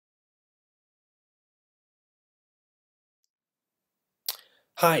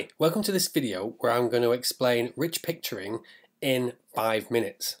Hi, welcome to this video where I'm going to explain rich picturing in 5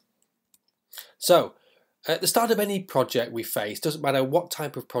 minutes. So, at the start of any project we face, doesn't matter what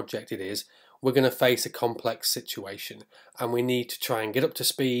type of project it is, we're going to face a complex situation and we need to try and get up to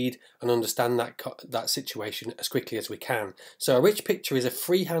speed and understand that situation as quickly as we can. So a rich picture is a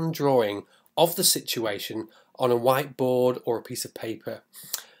freehand drawing of the situation on a whiteboard or a piece of paper.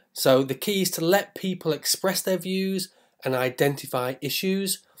 So the key is to let people express their views and identify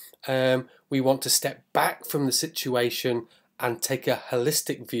issues. We want to step back from the situation and take a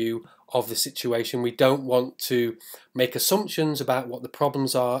holistic view of the situation. We don't want to make assumptions about what the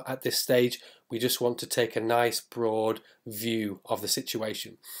problems are at this stage. We just want to take a nice broad view of the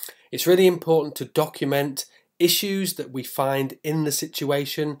situation. It's really important to document issues that we find in the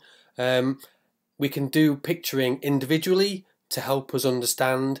situation. We can do picturing individually to help us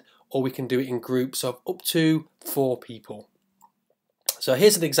understand, or we can do it in groups of up to 4 people. So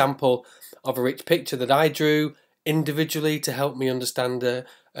here's an example of a rich picture that I drew individually to help me understand the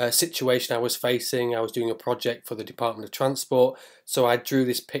situation I was facing. I was doing a project for the Department of Transport, so I drew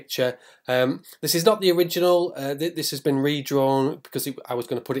this picture. This is not the original, this has been redrawn because I was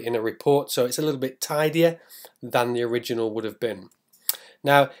going to put it in a report, so it's a little bit tidier than the original would have been.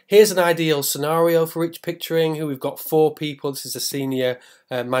 Now, here's an ideal scenario for rich picturing. We've got 4 people. This is a senior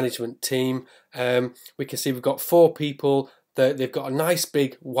management team. We can see we've got 4 people. They've got a nice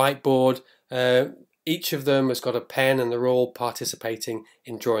big whiteboard. Each of them has got a pen and they're all participating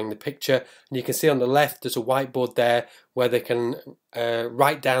in drawing the picture. And you can see on the left there's a whiteboard there where they can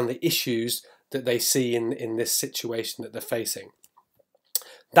write down the issues that they see in this situation that they're facing.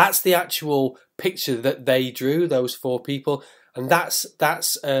 That's the actual picture that they drew, those 4 people. And that's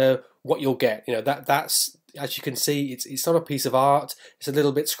what you'll get. You know, that's as you can see, it's not a piece of art. It's a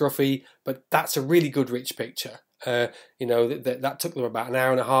little bit scruffy, but that's a really good rich picture. You know, that took them about an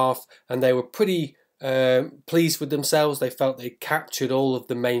hour and a half, and they were pretty pleased with themselves. They felt they captured all of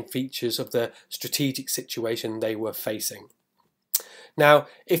the main features of the strategic situation they were facing. Now,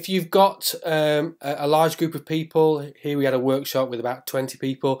 if you've got a large group of people, here we had a workshop with about 20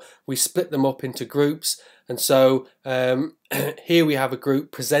 people, we split them up into groups, and so here we have a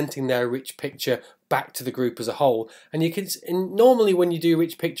group presenting their rich picture back to the group as a whole. And you can normally when you do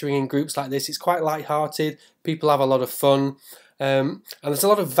rich picturing in groups like this, it's quite light-hearted, people have a lot of fun, and there's a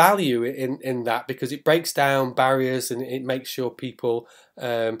lot of value in that because it breaks down barriers and it makes sure people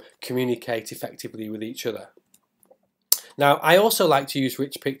communicate effectively with each other. Now, I also like to use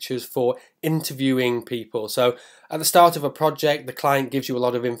rich pictures for interviewing people. So at the start of a project, the client gives you a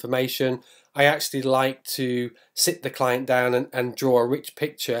lot of information. I actually like to sit the client down and draw a rich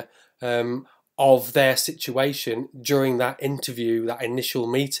picture of their situation during that interview, that initial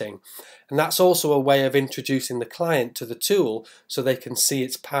meeting. And that's also a way of introducing the client to the tool so they can see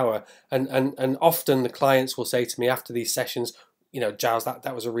its power. And often the clients will say to me after these sessions, you know, Giles,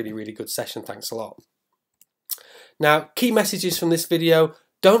 that was a really, really good session, thanks a lot. Now, key messages from this video: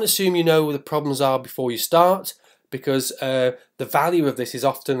 don't assume you know what the problems are before you start, because the value of this is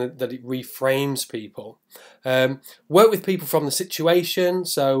often that it reframes people. Work with people from the situation,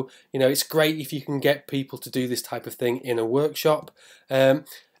 so you know it's great if you can get people to do this type of thing in a workshop.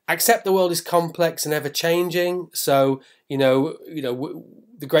 Accept the world is complex and ever-changing, so you know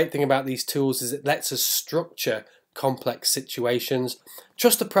the great thing about these tools is it lets us structure complex situations.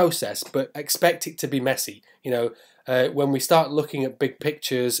 Trust the process, but expect it to be messy. You know, when we start looking at big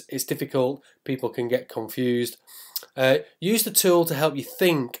pictures, it's difficult. People can get confused. Use the tool to help you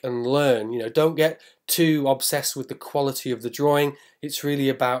think and learn. You know, don't get too obsessed with the quality of the drawing. It's really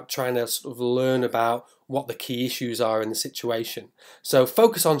about trying to sort of learn about what the key issues are in the situation. So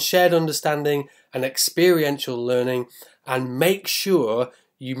focus on shared understanding and experiential learning, and make sure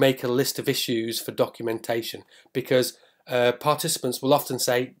you make a list of issues for documentation, because participants will often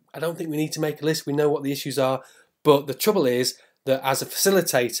say, I don't think we need to make a list, we know what the issues are. But the trouble is that as a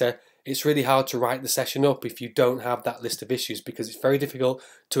facilitator, it's really hard to write the session up if you don't have that list of issues, because it's very difficult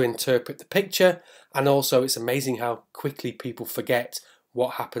to interpret the picture, and also it's amazing how quickly people forget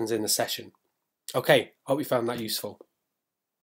what happens in the session. Okay, hope you found that useful.